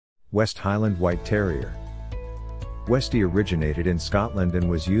West Highland White Terrier. Westie originated in Scotland and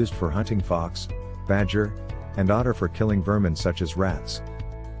was used for hunting fox, badger, and otter for killing vermin such as rats.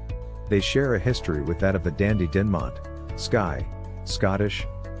 They share a history with that of the Dandie Dinmont, Skye, Scottish,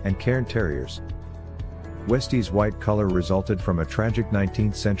 and Cairn terriers. Westie's white color resulted from a tragic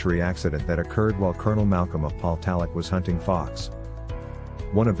 19th century accident that occurred while Colonel Malcolm of Poltalloch was hunting fox.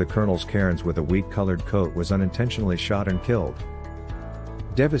 One of the colonel's cairns with a wheat-colored coat was unintentionally shot and killed.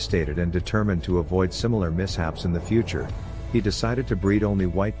 Devastated and determined to avoid similar mishaps in the future, he decided to breed only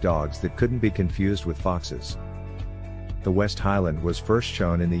white dogs that couldn't be confused with foxes. The West Highland was first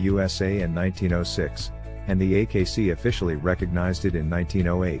shown in the USA in 1906, and the AKC officially recognized it in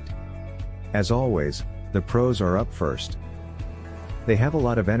 1908. As always, the pros are up first. They have a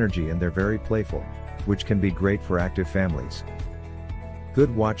lot of energy and they're very playful, which can be great for active families.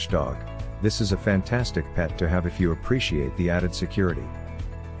 Good watchdog, this is a fantastic pet to have if you appreciate the added security.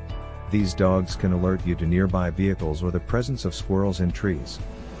 These dogs can alert you to nearby vehicles or the presence of squirrels in trees.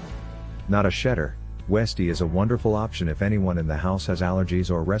 Not a shedder, Westie is a wonderful option if anyone in the house has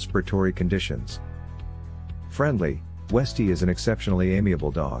allergies or respiratory conditions. Friendly, Westie is an exceptionally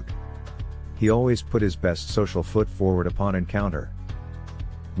amiable dog. He always put his best social foot forward upon encounter.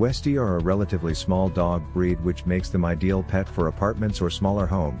 Westie are a relatively small dog breed which makes them ideal pet for apartments or smaller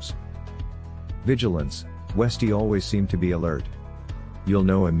homes. Vigilance, Westie always seem to be alert. You'll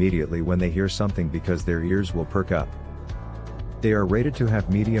know immediately when they hear something because their ears will perk up. They are rated to have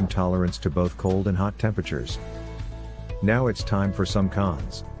medium tolerance to both cold and hot temperatures. Now it's time for some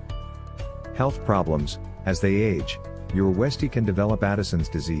cons. Health problems, as they age, your Westie can develop Addison's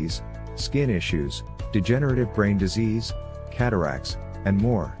disease, skin issues, degenerative brain disease, cataracts, and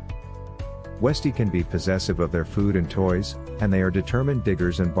more. Westie can be possessive of their food and toys, and they are determined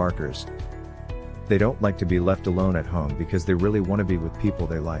diggers and barkers. They don't like to be left alone at home because they really want to be with people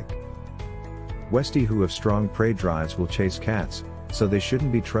they like. Westie who have strong prey drives will chase cats, so they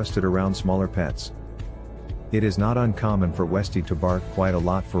shouldn't be trusted around smaller pets. It is not uncommon for Westie to bark quite a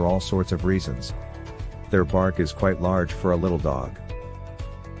lot for all sorts of reasons. Their bark is quite large for a little dog.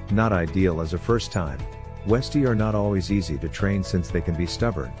 Not ideal as a first time. Westie are not always easy to train since they can be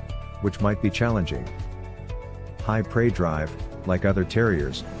stubborn, which might be challenging. High prey drive, like other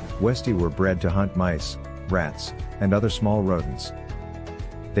terriers, Westie were bred to hunt mice, rats, and other small rodents.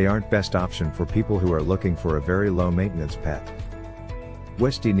 They aren't best option for people who are looking for a very low maintenance pet.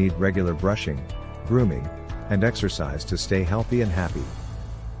 Westie need regular brushing, grooming, and exercise to stay healthy and happy.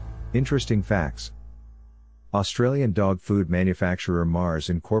 Interesting facts. Australian dog food manufacturer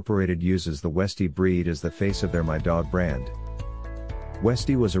Mars Incorporated uses the Westie breed as the face of their My Dog brand.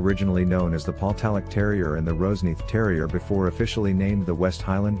 Westie was originally known as the Poltalloch Terrier and the Roseneath Terrier before officially named the West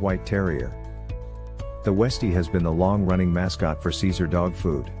Highland White Terrier. The Westie has been the long-running mascot for Caesar Dog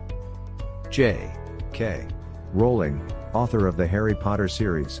Food. J.K. Rowling, author of the Harry Potter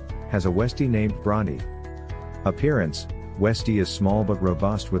series, has a Westie named Bronte. Appearance, Westie is small but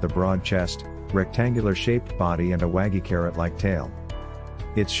robust with a broad chest, rectangular-shaped body and a waggy carrot-like tail.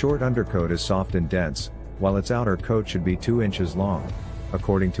 Its short undercoat is soft and dense, while its outer coat should be 2 inches long,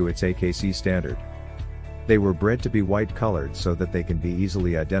 according to its AKC standard. They were bred to be white-colored so that they can be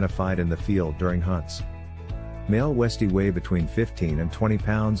easily identified in the field during hunts. Male Westie weigh between 15 and 20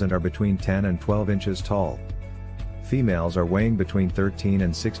 pounds and are between 10 and 12 inches tall. Females are weighing between 13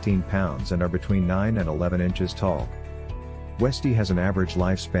 and 16 pounds and are between 9 and 11 inches tall. Westie has an average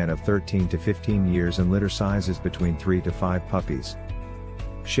lifespan of 13 to 15 years and litter size is between 3 to 5 puppies.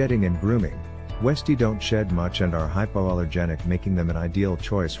 Shedding and grooming. Westie don't shed much and are hypoallergenic, making them an ideal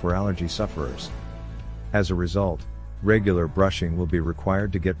choice for allergy sufferers. As a result, regular brushing will be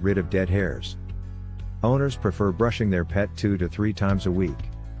required to get rid of dead hairs. Owners prefer brushing their pet 2 to 3 times a week.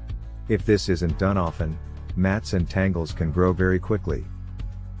 If this isn't done often, mats and tangles can grow very quickly.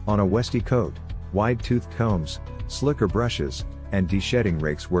 On a Westie coat, wide-toothed combs, slicker brushes, and de-shedding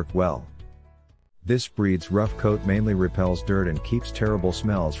rakes work well. This breed's rough coat mainly repels dirt and keeps terrible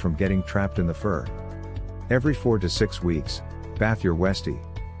smells from getting trapped in the fur. Every 4 to 6 weeks, bath your Westie.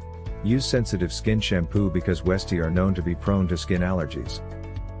 Use sensitive skin shampoo because Westie are known to be prone to skin allergies.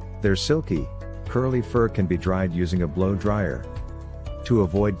 Their silky, curly fur can be dried using a blow dryer. To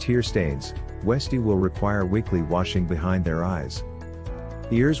avoid tear stains, Westie will require weekly washing behind their eyes.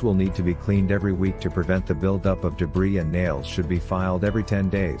 Ears will need to be cleaned every week to prevent the buildup of debris and nails should be filed every 10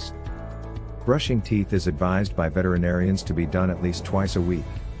 days. Brushing teeth is advised by veterinarians to be done at least twice a week.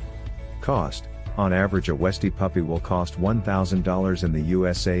 Cost. On average, a Westie puppy will cost $1,000 in the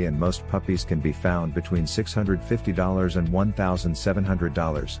USA and most puppies can be found between $650 and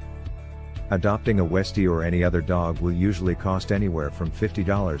 $1,700. Adopting a Westie or any other dog will usually cost anywhere from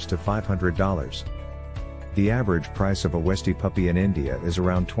 $50 to $500. The average price of a Westie puppy in India is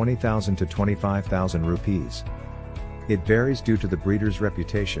around 20,000 to 25,000 rupees. It varies due to the breeder's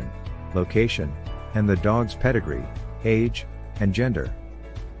reputation, location, and the dog's pedigree, age, and gender.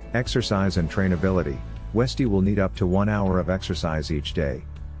 Exercise and trainability. Westie will need up to 1 hour of exercise each day,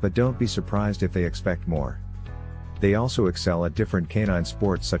 but don't be surprised if they expect more. They also excel at different canine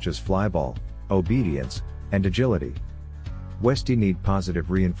sports such as flyball, obedience, and agility. Westie need positive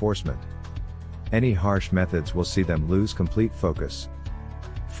reinforcement. Any harsh methods will see them lose complete focus.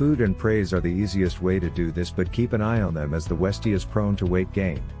 Food and praise are the easiest way to do this, but keep an eye on them as the Westie is prone to weight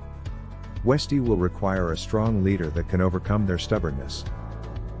gain. Westie will require a strong leader that can overcome their stubbornness.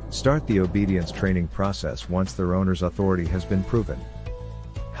 Start the obedience training process once their owner's authority has been proven.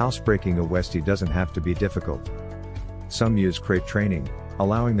 Housebreaking a Westie doesn't have to be difficult. Some use crate training,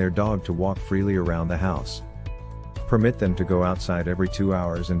 allowing their dog to walk freely around the house. Permit them to go outside every 2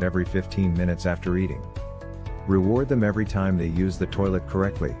 hours and every 15 minutes after eating. Reward them every time they use the toilet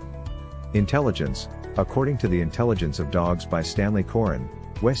correctly. Intelligence. According to The Intelligence of Dogs by Stanley Coren,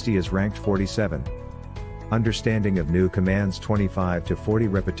 Westie is ranked 47. Understanding of new commands 25 to 40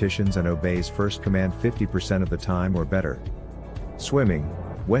 repetitions and obeys first command 50% of the time or better. Swimming.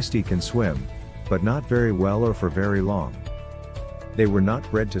 Westie can swim, but not very well or for very long. They were not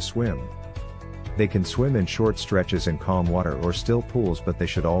bred to swim. They can swim in short stretches in calm water or still pools, but they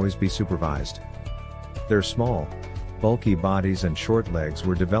should always be supervised. Their small, bulky bodies and short legs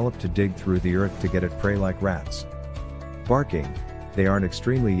were developed to dig through the earth to get at prey like rats. Barking. They aren't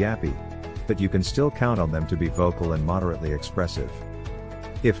extremely yappy, but you can still count on them to be vocal and moderately expressive.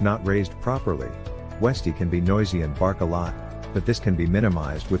 If not raised properly, Westie can be noisy and bark a lot, but this can be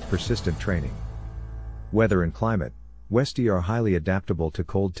minimized with persistent training. Weather and climate. Westie are highly adaptable to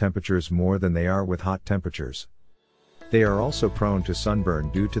cold temperatures more than they are with hot temperatures. They are also prone to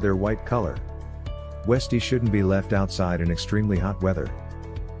sunburn due to their white color. Westie shouldn't be left outside in extremely hot weather.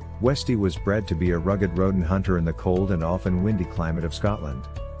 Westie was bred to be a rugged rodent hunter in the cold and often windy climate of Scotland.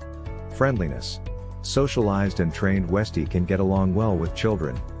 Friendliness. Socialized and trained Westie can get along well with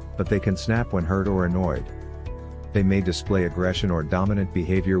children, but they can snap when hurt or annoyed. They may display aggression or dominant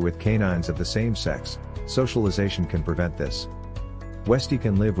behavior with canines of the same sex. Socialization can prevent this. Westie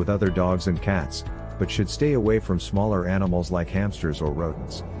can live with other dogs and cats, but should stay away from smaller animals like hamsters or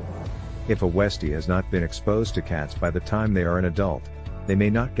rodents. If a Westie has not been exposed to cats by the time they are an adult, they may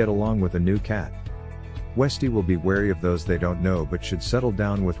not get along with a new cat. Westie will be wary of those they don't know but should settle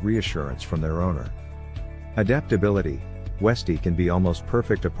down with reassurance from their owner. Adaptability. Westie can be almost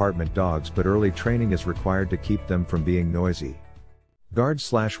perfect apartment dogs, but early training is required to keep them from being noisy.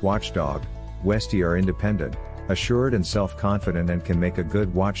 Guard/watchdog. Westie are independent, assured and self-confident and can make a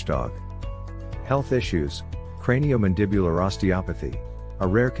good watchdog. Health issues. Craniomandibular osteopathy, a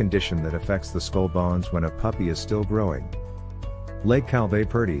rare condition that affects the skull bones when a puppy is still growing. Leg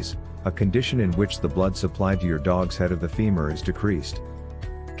calvapertes, a condition in which the blood supply to your dog's head of the femur is decreased.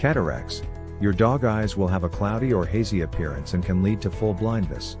 Cataracts. Your dog eyes will have a cloudy or hazy appearance and can lead to full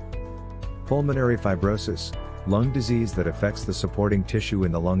blindness. Pulmonary fibrosis, lung disease that affects the supporting tissue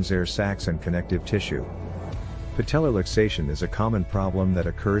in the lungs, air sacs and connective tissue. Patellar luxation is a common problem that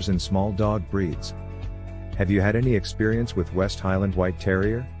occurs in small dog breeds. Have you had any experience with West Highland White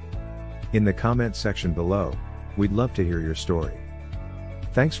Terrier? In the comment section below, we'd love to hear your story.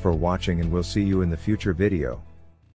 Thanks for watching and we'll see you in the future video.